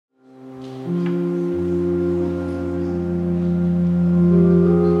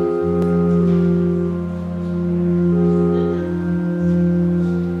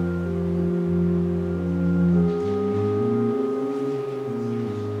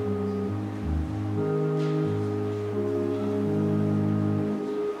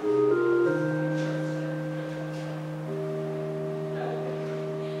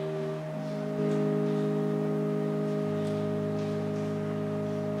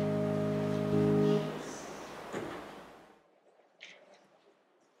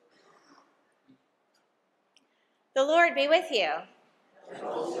Lord be with you. And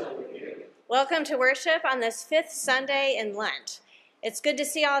also with you. Welcome to worship on this fifth Sunday in Lent. It's good to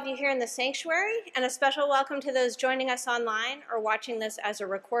see all of you here in the sanctuary, and a special welcome to those joining us online or watching this as a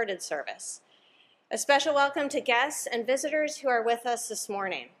recorded service. A special welcome to guests and visitors who are with us this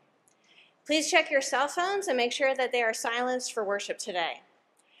morning. Please check your cell phones and make sure that they are silenced for worship today.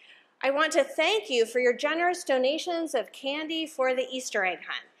 I want to thank you for your generous donations of candy for the Easter egg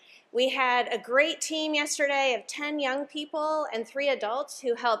hunt. We had a great team yesterday of 10 young people and 3 adults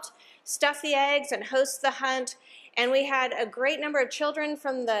who helped stuff the eggs and host the hunt. And we had a great number of children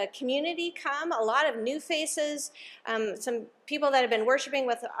from the community come, a lot of new faces. Some people that have been worshiping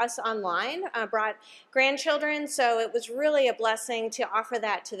with us online brought grandchildren, so it was really a blessing to offer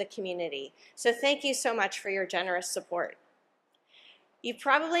that to the community. So thank you so much for your generous support. You've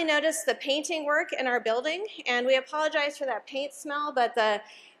probably noticed the painting work in our building, and we apologize for that paint smell, but the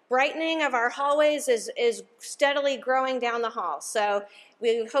brightening of our hallways is steadily growing down the hall. So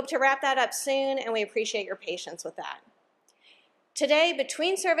we hope to wrap that up soon, and we appreciate your patience with that. Today,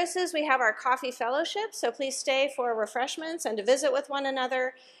 between services, we have our coffee fellowship, so please stay for refreshments and to visit with one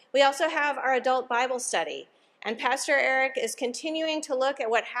another. We also have our adult Bible study, and Pastor Eric is continuing to look at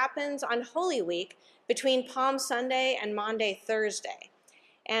what happens on Holy Week between Palm Sunday and Maundy Thursday.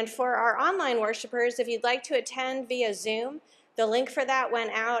 And for our online worshipers, if you'd like to attend via Zoom, the link for that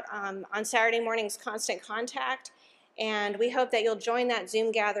went out on Saturday morning's Constant Contact, and we hope that you'll join that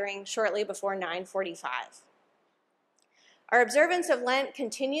Zoom gathering shortly before 9:45. Our observance of Lent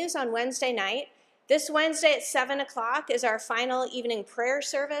continues on Wednesday night. This Wednesday at 7 o'clock is our final evening prayer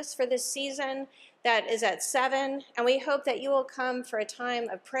service for this season. That is at 7, and we hope that you will come for a time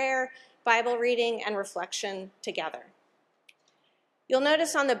of prayer, Bible reading, and reflection together. You'll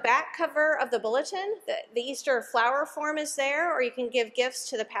notice on the back cover of the bulletin that the Easter flower form is there, or you can give gifts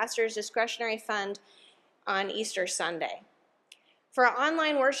to the pastor's discretionary fund on Easter Sunday. For our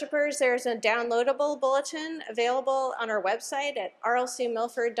online worshipers, there's a downloadable bulletin available on our website at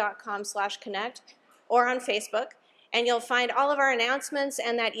rlcmilford.com/connect or on Facebook, and you'll find all of our announcements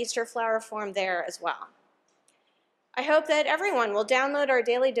and that Easter flower form there as well. I hope that everyone will download our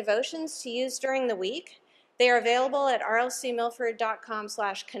daily devotions to use during the week. They are available at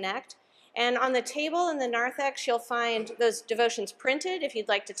rlcmilford.com/connect. And on the table in the narthex, you'll find those devotions printed if you'd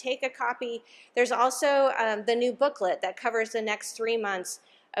like to take a copy. There's also the new booklet that covers the next 3 months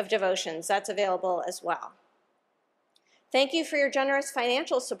of devotions. That's available as well. Thank you for your generous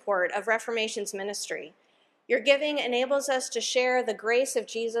financial support of Reformation's ministry. Your giving enables us to share the grace of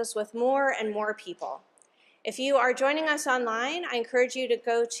Jesus with more and more people. If you are joining us online, I encourage you to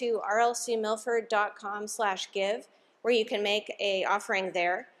go to rlcmilford.com/give, where you can make an offering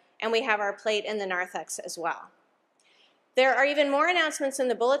there, and we have our plate in the narthex as well. There are even more announcements in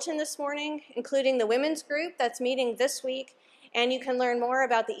the bulletin this morning, including the women's group that's meeting this week, and you can learn more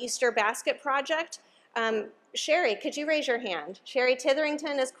about the Easter Basket Project. Sherry, could you raise your hand? Sherry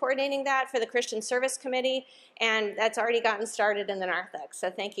Titherington is coordinating that for the Christian Service Committee, and that's already gotten started in the narthex,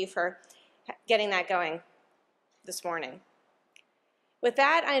 so thank you for getting that going this morning. With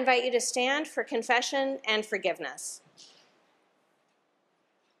that, I invite you to stand for confession and forgiveness.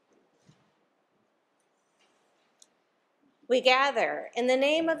 We gather in the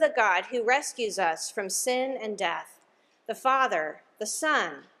name of the God who rescues us from sin and death, the Father, the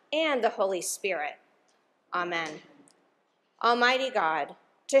Son, and the Holy Spirit. Amen. Almighty God,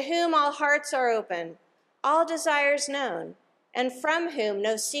 to whom all hearts are open, all desires known, and from whom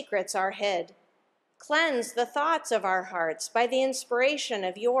no secrets are hid, cleanse the thoughts of our hearts by the inspiration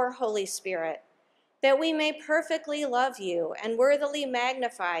of your Holy Spirit, that we may perfectly love you and worthily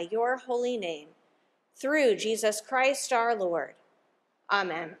magnify your holy name, through Jesus Christ our Lord.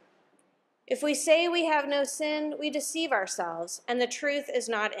 Amen. If we say we have no sin, we deceive ourselves, and the truth is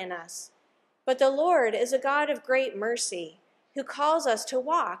not in us. But the Lord is a God of great mercy, who calls us to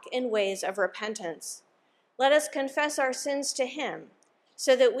walk in ways of repentance. Let us confess our sins to him,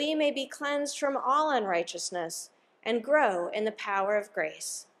 so that we may be cleansed from all unrighteousness and grow in the power of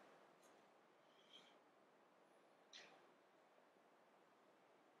grace.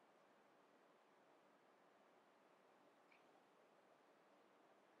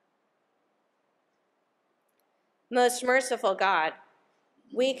 Most merciful God,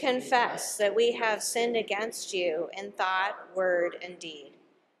 we confess that we have sinned against you in thought, word, and deed,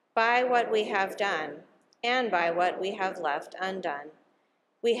 by what we have done and by what we have left undone.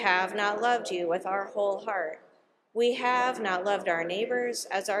 We have not loved you with our whole heart. We have not loved our neighbors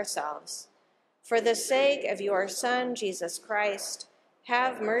as ourselves. For the sake of your Son, Jesus Christ,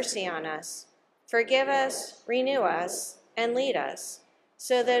 have mercy on us. Forgive us, renew us, and lead us,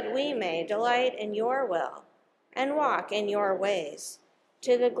 so that we may delight in your will and walk in your ways,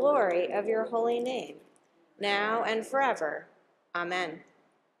 to the glory of your holy name, now and forever. Amen.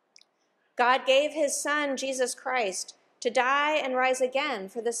 God gave his Son, Jesus Christ, to die and rise again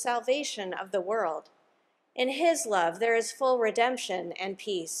for the salvation of the world. In his love there is full redemption and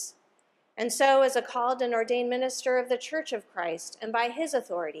peace. And so, as a called and ordained minister of the Church of Christ, and by his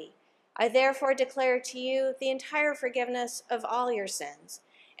authority, I therefore declare to you the entire forgiveness of all your sins,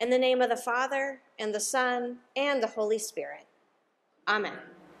 in the name of the Father, and the Son, and the Holy Spirit. Amen.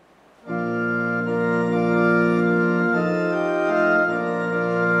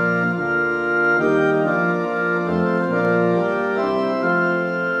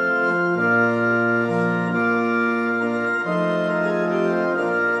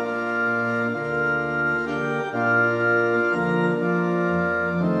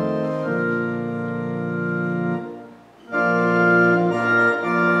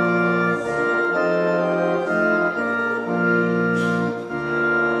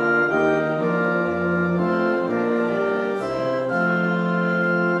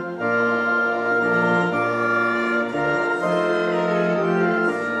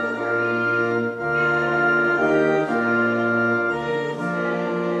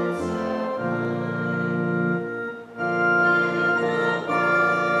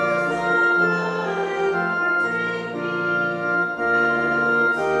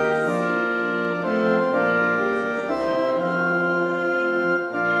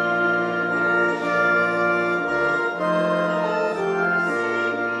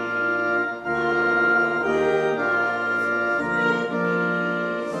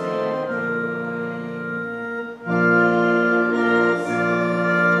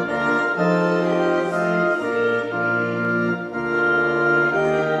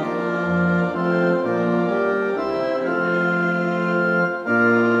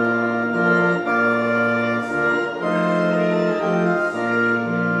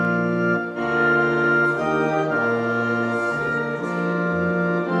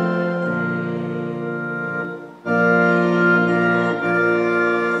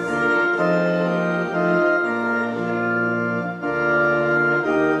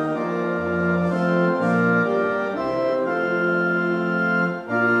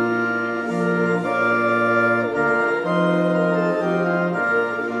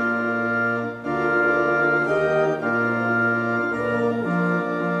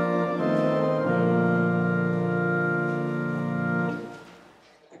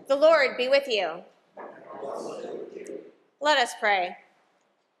 The Lord be with you. Let us pray.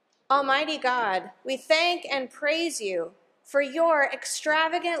 Almighty God, we thank and praise you for your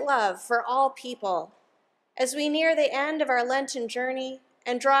extravagant love for all people. As we near the end of our Lenten journey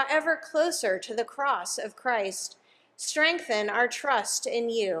and draw ever closer to the cross of Christ, strengthen our trust in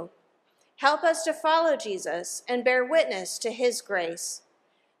you. Help us to follow Jesus and bear witness to his grace.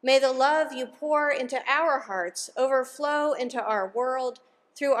 May the love you pour into our hearts overflow into our world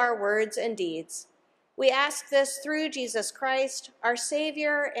through our words and deeds. We ask this through Jesus Christ, our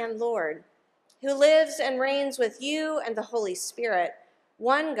Savior and Lord, who lives and reigns with you and the Holy Spirit,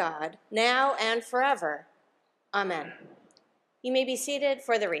 one God, now and forever. Amen. You may be seated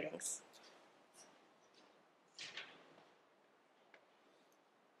for the readings.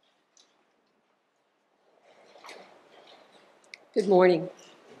 Good morning.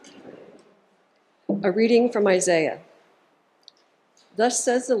 A reading from Isaiah. Thus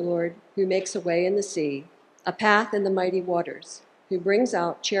says the Lord, who makes a way in the sea, a path in the mighty waters, who brings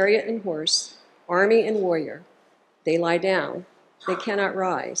out chariot and horse, army and warrior. They lie down, they cannot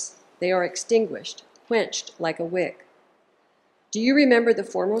rise, they are extinguished, quenched like a wick. Do you remember the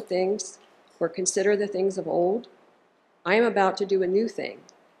former things, or consider the things of old? I am about to do a new thing.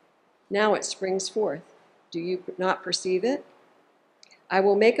 Now it springs forth. Do you not perceive it? I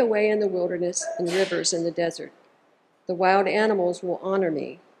will make a way in the wilderness and rivers in the desert. The wild animals will honor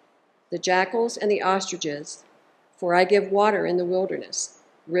me, the jackals and the ostriches, for I give water in the wilderness,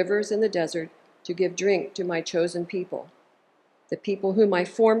 rivers in the desert, to give drink to my chosen people, the people whom I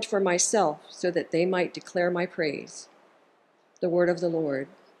formed for myself, so that they might declare my praise. The word of the Lord.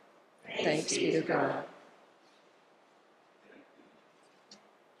 Thanks be to God.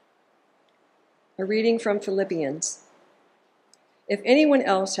 A reading from Philippians. If anyone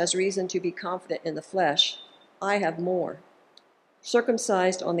else has reason to be confident in the flesh, I have more.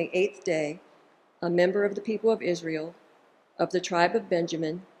 Circumcised on the 8th day, a member of the people of Israel, of the tribe of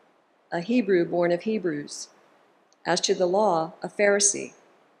Benjamin, a Hebrew born of Hebrews. As to the law, a Pharisee.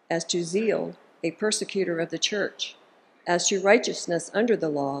 As to zeal, a persecutor of the church. As to righteousness under the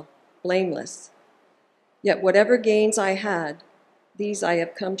law, blameless. Yet whatever gains I had, these I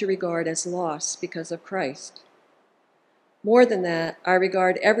have come to regard as loss because of Christ. More than that, I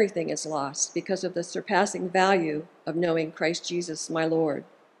regard everything as lost because of the surpassing value of knowing Christ Jesus, my Lord.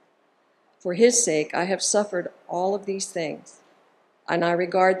 For his sake, I have suffered all of these things, and I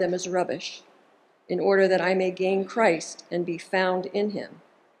regard them as rubbish, in order that I may gain Christ and be found in him,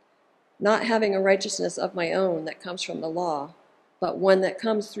 not having a righteousness of my own that comes from the law, but one that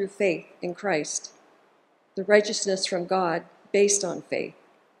comes through faith in Christ, the righteousness from God based on faith.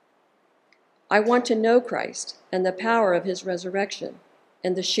 I want to know Christ and the power of his resurrection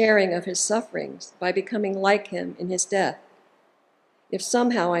and the sharing of his sufferings by becoming like him in his death, if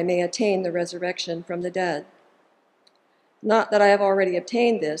somehow I may attain the resurrection from the dead. Not that I have already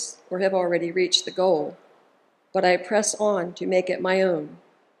obtained this or have already reached the goal, but I press on to make it my own,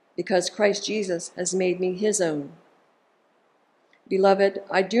 because Christ Jesus has made me his own. Beloved,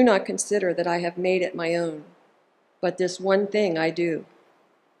 I do not consider that I have made it my own, but this one thing I do.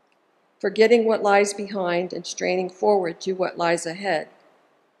 Forgetting what lies behind and straining forward to what lies ahead,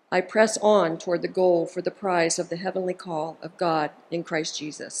 I press on toward the goal for the prize of the heavenly call of God in Christ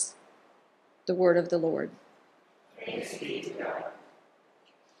Jesus. The word of the Lord. Thanks be to God.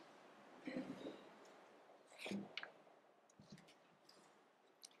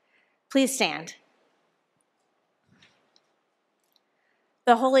 Please stand.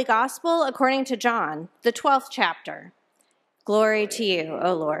 The Holy Gospel according to John, the 12th chapter. Glory to you,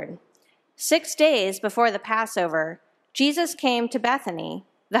 O Lord. 6 days before the Passover, Jesus came to Bethany,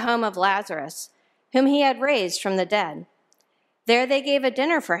 the home of Lazarus, whom he had raised from the dead. There they gave a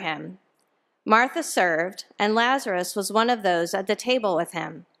dinner for him. Martha served, and Lazarus was one of those at the table with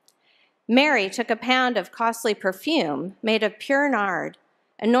him. Mary took a pound of costly perfume made of pure nard,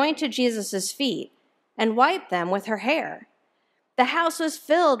 anointed Jesus' feet, and wiped them with her hair. The house was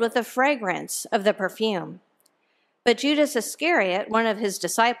filled with the fragrance of the perfume. But Judas Iscariot, one of his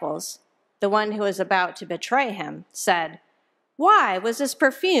disciples, the one who was about to betray him, said, "Why was this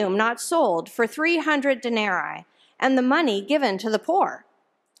perfume not sold for 300 denarii and the money given to the poor?"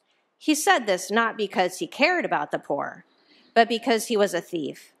 He said this not because he cared about the poor, but because he was a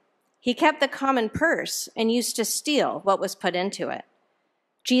thief. He kept the common purse and used to steal what was put into it.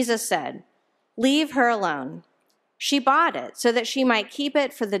 Jesus said, "Leave her alone. She bought it so that she might keep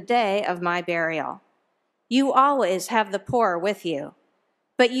it for the day of my burial. You always have the poor with you,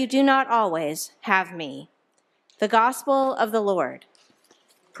 but you do not always have me." The gospel of the Lord.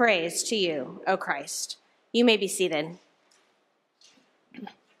 Praise to you, O Christ. You may be seated.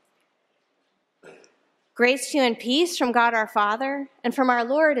 Grace to you and peace from God our Father and from our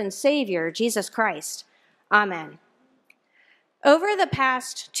Lord and Savior, Jesus Christ. Amen. Over the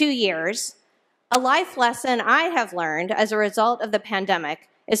past 2 years, a life lesson I have learned as a result of the pandemic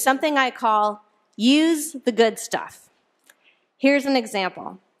is something I call use the good stuff. Here's an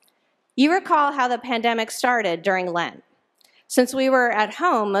example. You recall how the pandemic started during Lent. Since we were at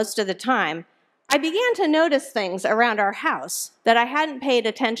home most of the time, I began to notice things around our house that I hadn't paid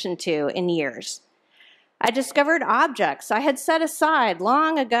attention to in years. I discovered objects I had set aside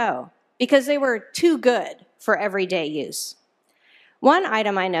long ago because they were too good for everyday use. One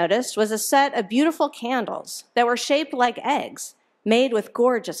item I noticed was a set of beautiful candles that were shaped like eggs, made with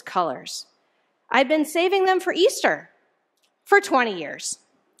gorgeous colors. I'd been saving them for Easter for 20 years.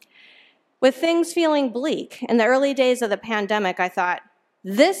 With things feeling bleak in the early days of the pandemic, I thought,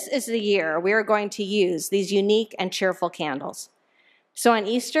 this is the year we are going to use these unique and cheerful candles. So on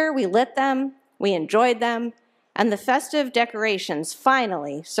Easter, we lit them, we enjoyed them, and the festive decorations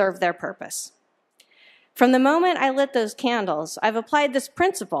finally served their purpose. From the moment I lit those candles, I've applied this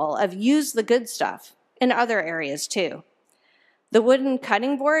principle of use the good stuff in other areas too. The wooden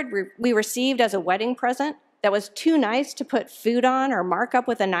cutting board we received as a wedding present that was too nice to put food on or mark up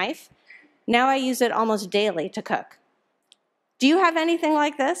with a knife, now I use it almost daily to cook. Do you have anything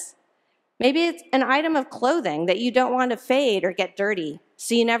like this? Maybe it's an item of clothing that you don't want to fade or get dirty,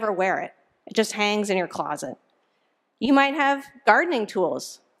 so you never wear it. It just hangs in your closet. You might have gardening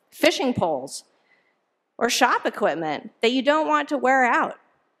tools, fishing poles, or shop equipment that you don't want to wear out.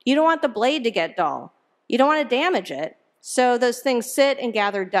 You don't want the blade to get dull. You don't want to damage it, so those things sit and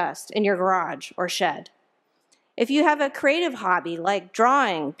gather dust in your garage or shed. If you have a creative hobby like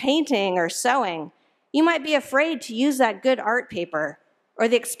drawing, painting, or sewing, you might be afraid to use that good art paper or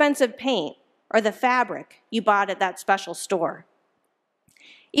the expensive paint or the fabric you bought at that special store.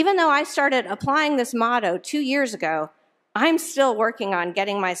 Even though I started applying this motto 2 years ago, I'm still working on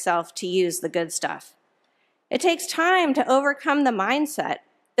getting myself to use the good stuff. It takes time to overcome the mindset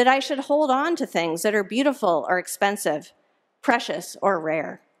that I should hold on to things that are beautiful or expensive, precious or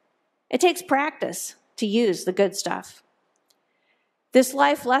rare. It takes practice to use the good stuff. This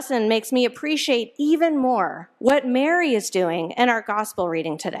life lesson makes me appreciate even more what Mary is doing in our gospel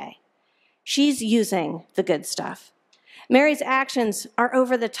reading today. She's using the good stuff. Mary's actions are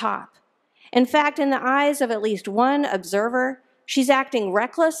over the top. In fact, in the eyes of at least one observer, she's acting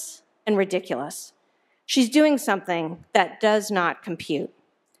reckless and ridiculous. She's doing something that does not compute.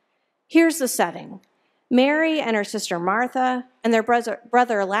 Here's the setting. Mary and her sister Martha and their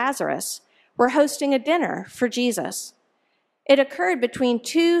brother Lazarus were hosting a dinner for Jesus. It occurred between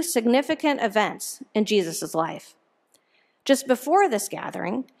two significant events in Jesus' life. Just before this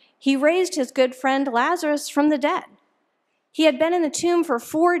gathering, he raised his good friend Lazarus from the dead. He had been in the tomb for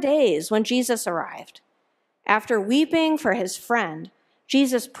 4 days when Jesus arrived. After weeping for his friend,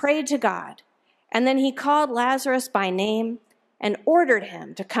 Jesus prayed to God, and then he called Lazarus by name and ordered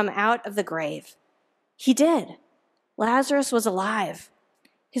him to come out of the grave. He did. Lazarus was alive.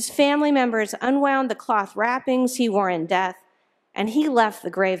 His family members unwound the cloth wrappings he wore in death, and he left the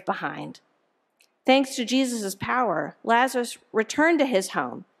grave behind. Thanks to Jesus' power, Lazarus returned to his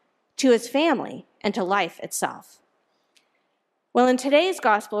home, to his family, and to life itself. Well, in today's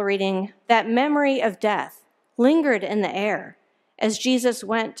gospel reading, that memory of death lingered in the air as Jesus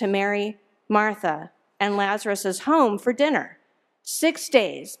went to Mary, Martha, and Lazarus' home for dinner, 6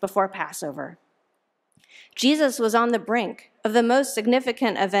 days before Passover. Jesus was on the brink of the most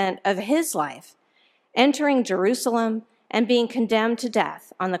significant event of his life, entering Jerusalem and being condemned to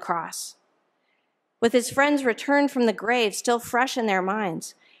death on the cross. With his friends returned from the grave still fresh in their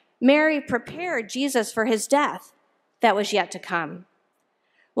minds, Mary prepared Jesus for his death that was yet to come.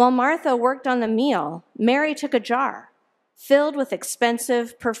 While Martha worked on the meal, Mary took a jar filled with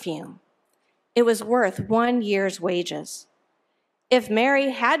expensive perfume. It was worth 1 year's wages. If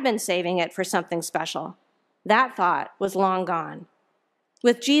Mary had been saving it for something special, that thought was long gone.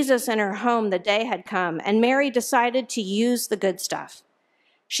 With Jesus in her home, the day had come, and Mary decided to use the good stuff.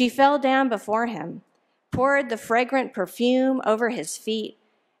 She fell down before him, poured the fragrant perfume over his feet,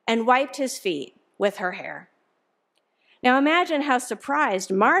 and wiped his feet with her hair. Now imagine how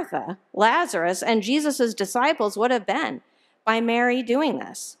surprised Martha, Lazarus, and Jesus' disciples would have been by Mary doing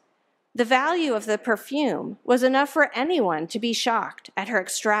this. The value of the perfume was enough for anyone to be shocked at her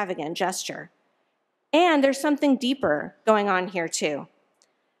extravagant gesture. And there's something deeper going on here too.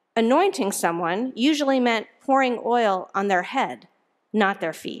 Anointing someone usually meant pouring oil on their head, not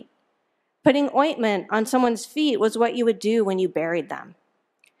their feet. Putting ointment on someone's feet was what you would do when you buried them.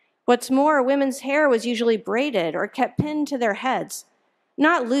 What's more, women's hair was usually braided or kept pinned to their heads,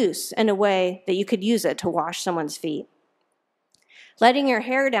 not loose in a way that you could use it to wash someone's feet. Letting your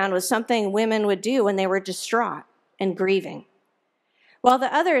hair down was something women would do when they were distraught and grieving. While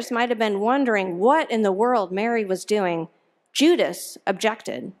the others might have been wondering what in the world Mary was doing, Judas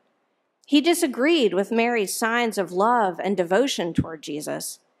objected. He disagreed with Mary's signs of love and devotion toward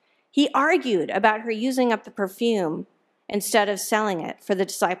Jesus. He argued about her using up the perfume instead of selling it for the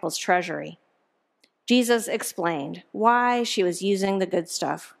disciples' treasury. Jesus explained why she was using the good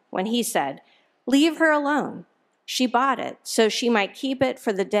stuff when he said, "Leave her alone. She bought it so she might keep it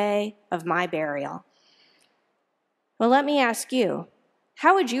for the day of my burial." Well, let me ask you,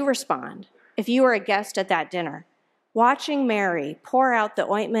 how would you respond if you were a guest at that dinner, watching Mary pour out the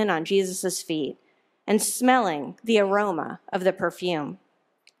ointment on Jesus' feet and smelling the aroma of the perfume?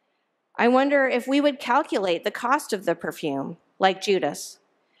 I wonder if we would calculate the cost of the perfume like Judas,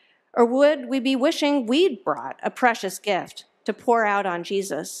 or would we be wishing we'd brought a precious gift to pour out on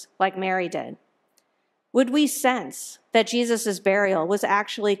Jesus like Mary did? Would we sense that Jesus' burial was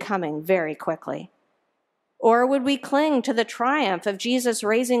actually coming very quickly? Or would we cling to the triumph of Jesus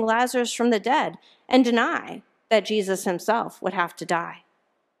raising Lazarus from the dead and deny that Jesus himself would have to die?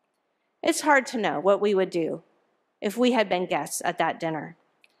 It's hard to know what we would do if we had been guests at that dinner.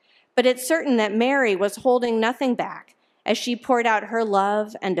 But it's certain that Mary was holding nothing back as she poured out her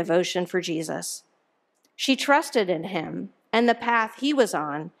love and devotion for Jesus. She trusted in him and the path he was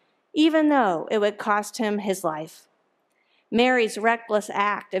on, even though it would cost him his life. Mary's reckless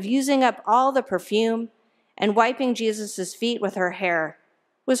act of using up all the perfume and wiping Jesus' feet with her hair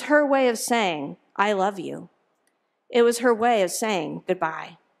was her way of saying, "I love you." It was her way of saying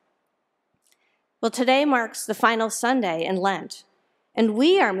goodbye. Well, today marks the final Sunday in Lent, and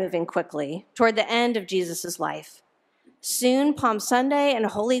we are moving quickly toward the end of Jesus' life. Soon, Palm Sunday and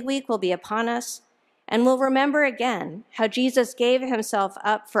Holy Week will be upon us, and we'll remember again how Jesus gave himself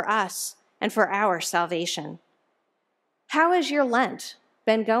up for us and for our salvation. How has your Lent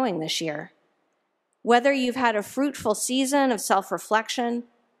been going this year? Whether you've had a fruitful season of self-reflection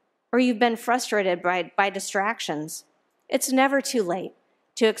or you've been frustrated by distractions, it's never too late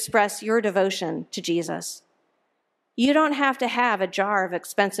to express your devotion to Jesus. You don't have to have a jar of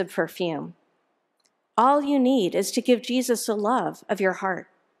expensive perfume. All you need is to give Jesus the love of your heart.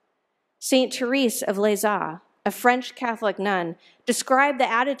 Saint Therese of Lisieux, a French Catholic nun, described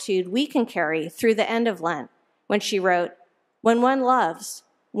the attitude we can carry through the end of Lent when she wrote, "When one loves,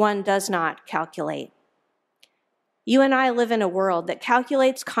 one does not calculate." You and I live in a world that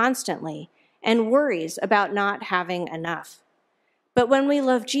calculates constantly and worries about not having enough. But when we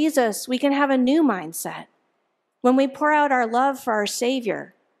love Jesus, we can have a new mindset. When we pour out our love for our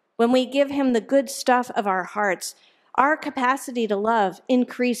Savior, when we give him the good stuff of our hearts, our capacity to love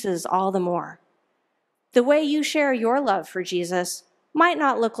increases all the more. The way you share your love for Jesus might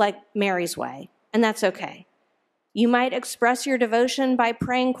not look like Mary's way, and that's okay. You might express your devotion by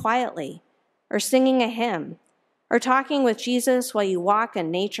praying quietly, or singing a hymn, or talking with Jesus while you walk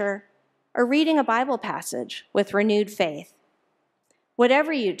in nature, or reading a Bible passage with renewed faith.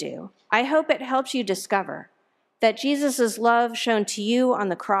 Whatever you do, I hope it helps you discover that Jesus' love shown to you on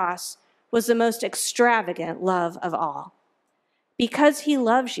the cross was the most extravagant love of all. Because he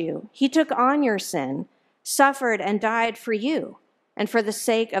loves you, he took on your sin, suffered and died for you and for the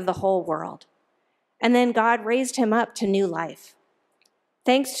sake of the whole world. And then God raised him up to new life.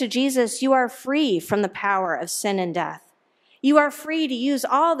 Thanks to Jesus, you are free from the power of sin and death. You are free to use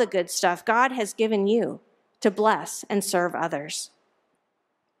all the good stuff God has given you to bless and serve others.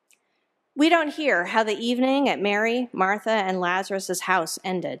 We don't hear how the evening at Mary, Martha, and Lazarus' house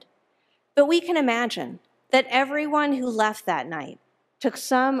ended, but we can imagine that everyone who left that night took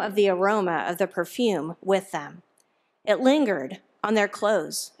some of the aroma of the perfume with them. It lingered on their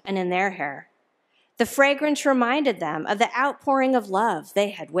clothes and in their hair. The fragrance reminded them of the outpouring of love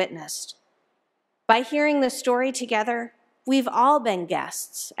they had witnessed. By hearing the story together, we've all been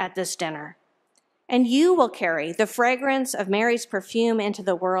guests at this dinner, and you will carry the fragrance of Mary's perfume into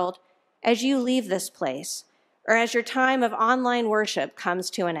the world as you leave this place, or as your time of online worship comes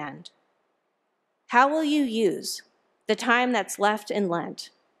to an end. How will you use the time that's left in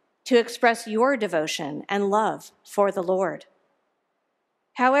Lent to express your devotion and love for the Lord?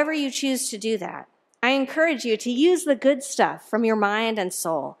 However you choose to do that, I encourage you to use the good stuff from your mind and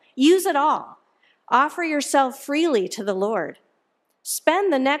soul. Use it all. Offer yourself freely to the Lord.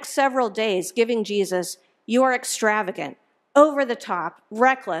 Spend the next several days giving Jesus your extravagant, over-the-top,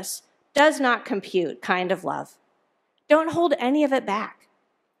 reckless, does not compute kind of love. Don't hold any of it back.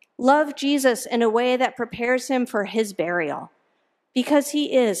 Love Jesus in a way that prepares him for his burial, because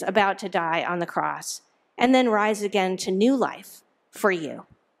he is about to die on the cross and then rise again to new life for you.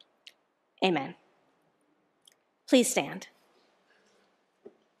 Amen. Please stand.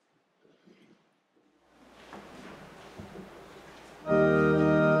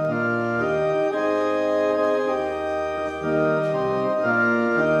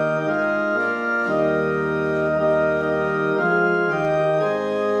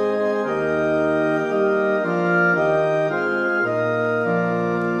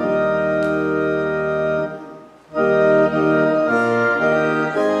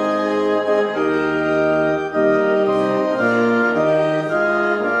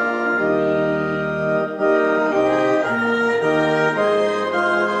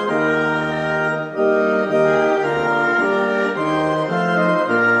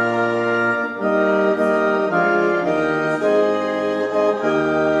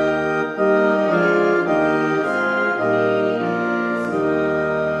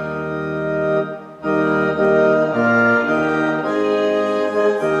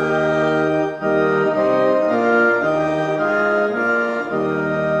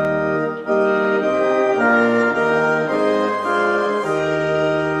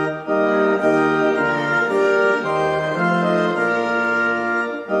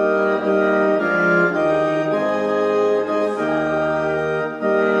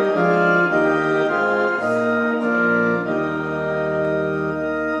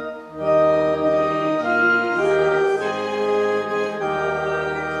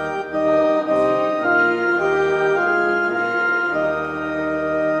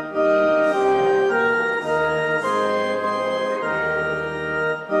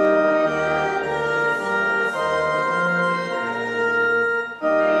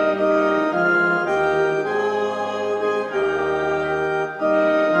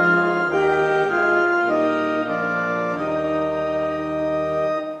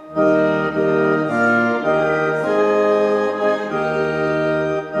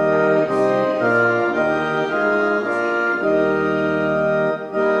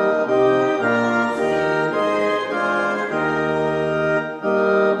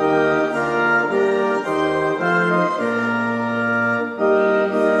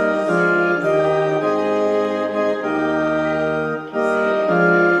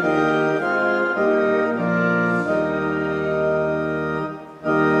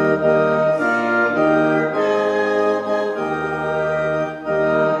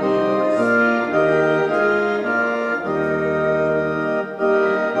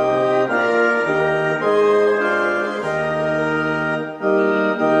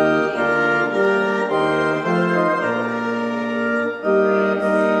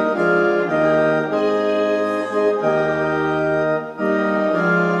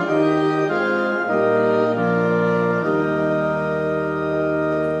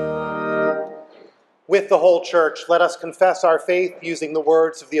 With the whole church, let us confess our faith using the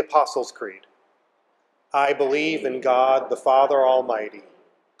words of the Apostles' Creed. I believe in God, the Father Almighty,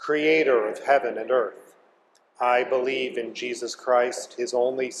 creator of heaven and earth. I believe in Jesus Christ, his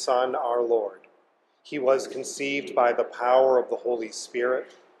only Son, our Lord. He was conceived by the power of the Holy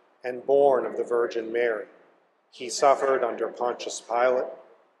Spirit and born of the Virgin Mary. He suffered under Pontius Pilate,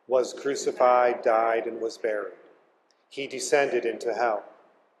 was crucified, died, and was buried. He descended into hell.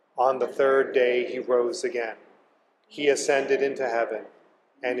 On the third day he rose again. He ascended into heaven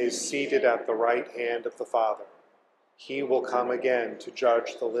and is seated at the right hand of the Father. He will come again to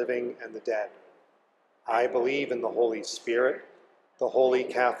judge the living and the dead. I believe in the Holy Spirit, the Holy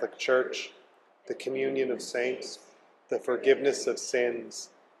Catholic Church, the communion of saints, the forgiveness of sins,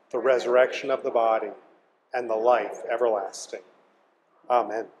 the resurrection of the body, and the life everlasting.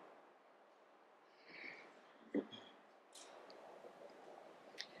 Amen.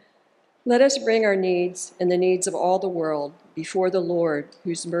 Let us bring our needs and the needs of all the world before the Lord,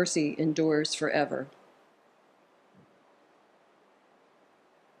 whose mercy endures forever.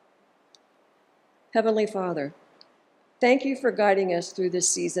 Heavenly Father, thank you for guiding us through this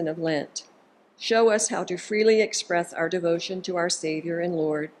season of Lent. Show us how to freely express our devotion to our Savior and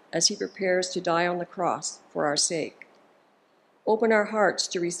Lord as he prepares to die on the cross for our sake. Open our hearts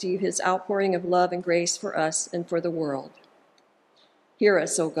to receive his outpouring of love and grace for us and for the world. Hear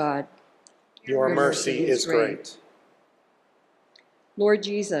us, O God. Your mercy is great. Lord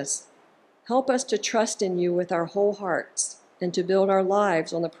Jesus, help us to trust in you with our whole hearts and to build our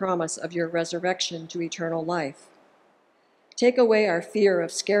lives on the promise of your resurrection to eternal life. Take away our fear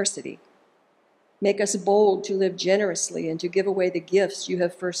of scarcity. Make us bold to live generously and to give away the gifts you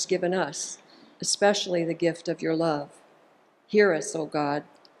have first given us, especially the gift of your love. Hear us, O God.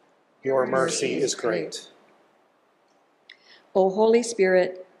 Your mercy is great. O Holy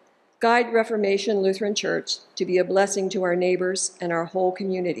Spirit, guide Reformation Lutheran Church to be a blessing to our neighbors and our whole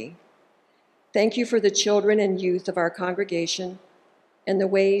community. Thank you for the children and youth of our congregation and the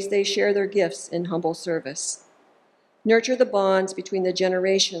ways they share their gifts in humble service. Nurture the bonds between the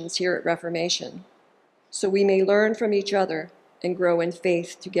generations here at Reformation, so we may learn from each other and grow in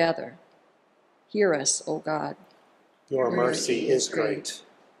faith together. Hear us, O God. Your mercy is great.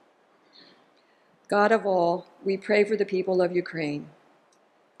 God of all, we pray for the people of Ukraine.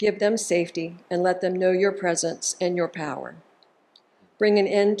 Give them safety and let them know your presence and your power. Bring an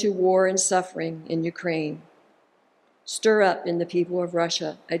end to war and suffering in Ukraine. Stir up in the people of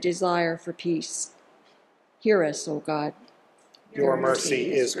Russia a desire for peace. Hear us, O God. Your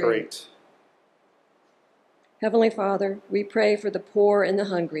mercy is great. Heavenly Father, we pray for the poor and the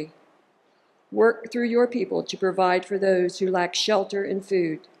hungry. Work through your people to provide for those who lack shelter and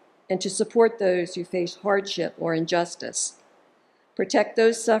food, and to support those who face hardship or injustice. Protect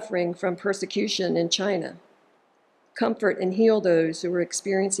those suffering from persecution in China. Comfort and heal those who are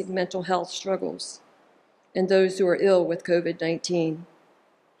experiencing mental health struggles and those who are ill with COVID-19.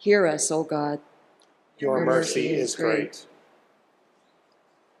 Hear us, O God. Your mercy is great.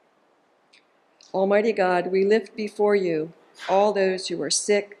 Almighty God, we lift before you all those who are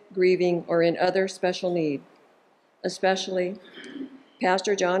sick, grieving, or in other special need, especially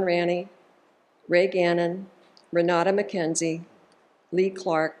Pastor John Ranney, Ray Gannon, Renata McKenzie, Lee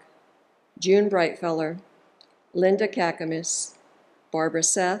Clark, June Brightfeller, Linda Kakamis, Barbara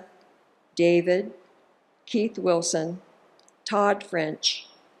Seth, David, Keith Wilson, Todd French,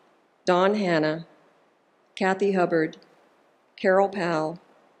 Don Hanna, Kathy Hubbard, Carol Powell,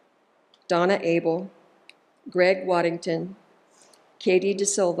 Donna Abel, Greg Waddington, Katie De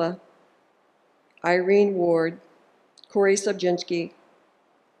Silva, Irene Ward, Corey Sobczynski,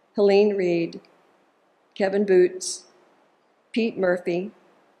 Helene Reed, Kevin Boots, Pete Murphy,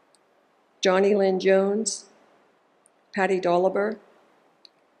 Johnny Lynn Jones, Patty Dolliver,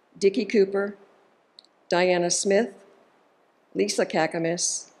 Dickie Cooper, Diana Smith, Lisa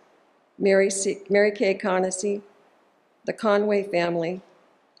Kakamis, Mary Kay Connessy, the Conway family,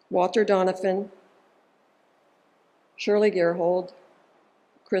 Walter Donovan, Shirley Gerhold,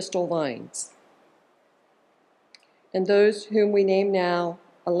 Crystal Vines, and those whom we name now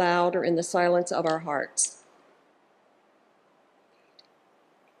aloud or in the silence of our hearts.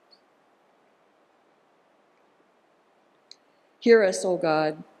 Hear us, O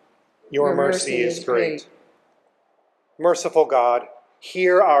God. Your mercy is great. Merciful God,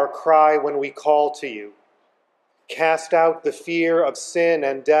 hear our cry when we call to you. Cast out the fear of sin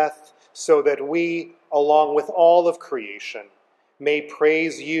and death so that we, along with all of creation, may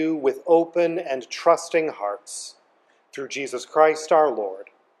praise you with open and trusting hearts. Through Jesus Christ our Lord.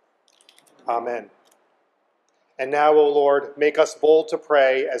 Amen. And now, O Lord, make us bold to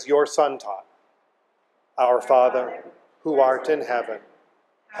pray as your Son taught. Our Father, who art in heaven,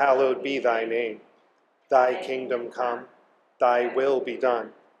 hallowed be thy name. Thy kingdom come, thy will be done,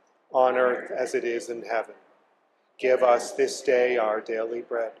 on earth as it is in heaven. Give us this day our daily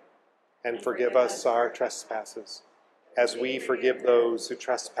bread, and forgive us our trespasses, as we forgive those who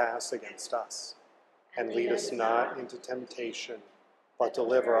trespass against us. And lead us not into temptation, but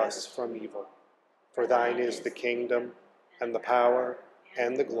deliver us from evil. For thine is the kingdom, and the power,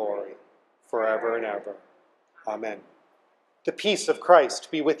 and the glory, forever and ever. Amen. The peace of Christ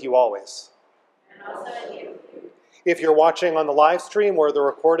be with you always. And also with you. If you're watching on the live stream or the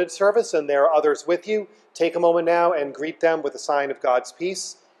recorded service and there are others with you, take a moment now and greet them with a sign of God's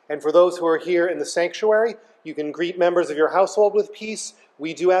peace. And for those who are here in the sanctuary, you can greet members of your household with peace.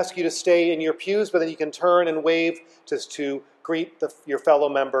 We do ask you to stay in your pews, but then you can turn and wave just to greet your fellow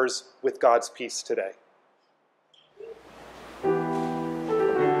members with God's peace today.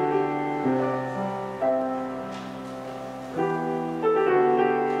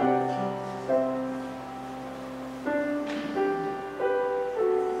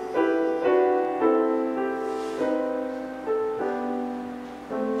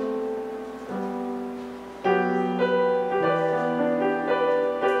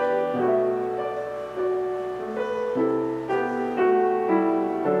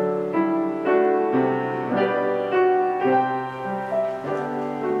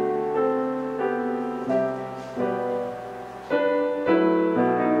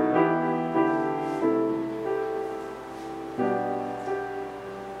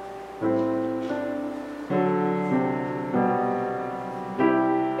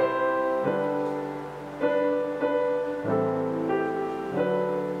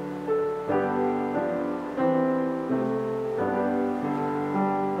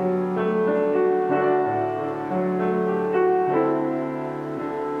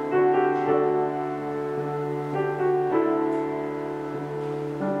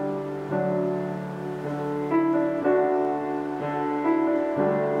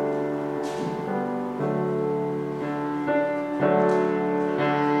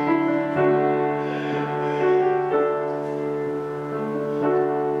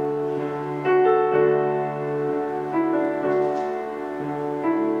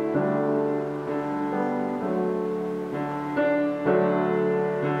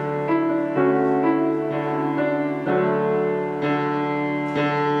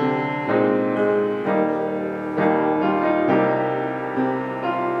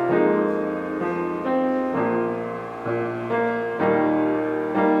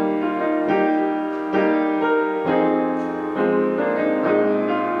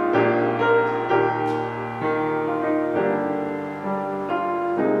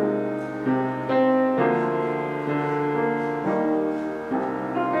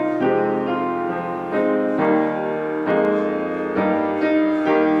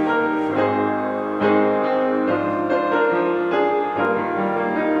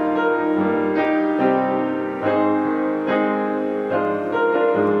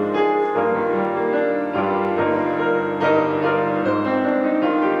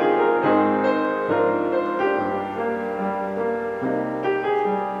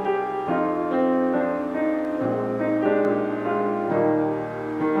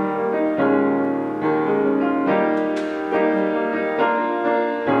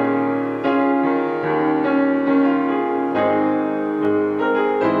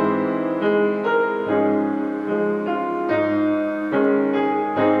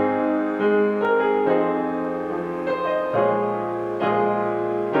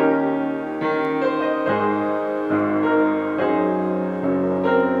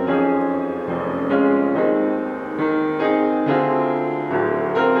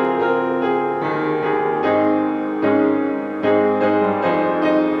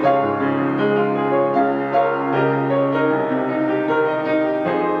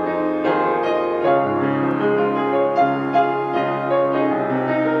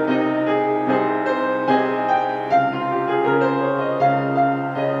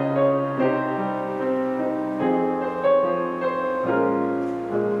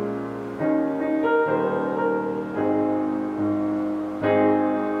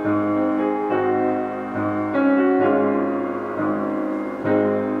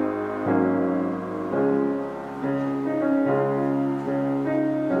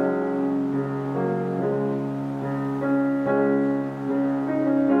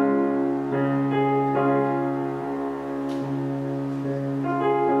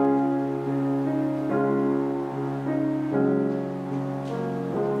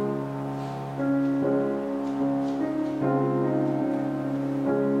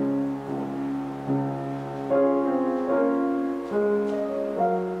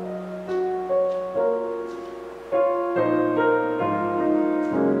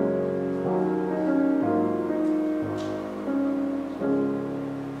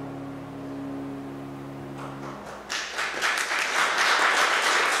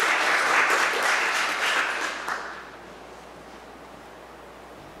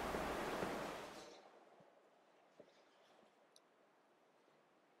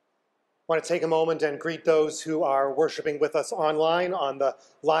 want to take a moment and greet those who are worshiping with us online on the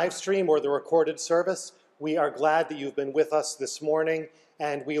live stream or the recorded service. We are glad that you've been with us this morning,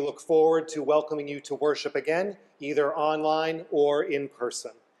 and we look forward to welcoming you to worship again, either online or in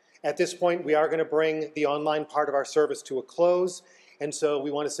person. At this point, we are going to bring the online part of our service to a close, and so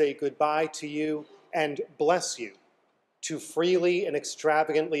we want to say goodbye to you and bless you to freely and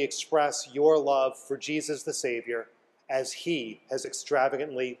extravagantly express your love for Jesus the Savior as he has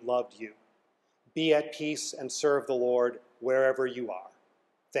extravagantly loved you. Be at peace and serve the Lord wherever you are.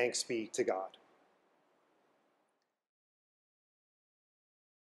 Thanks be to God.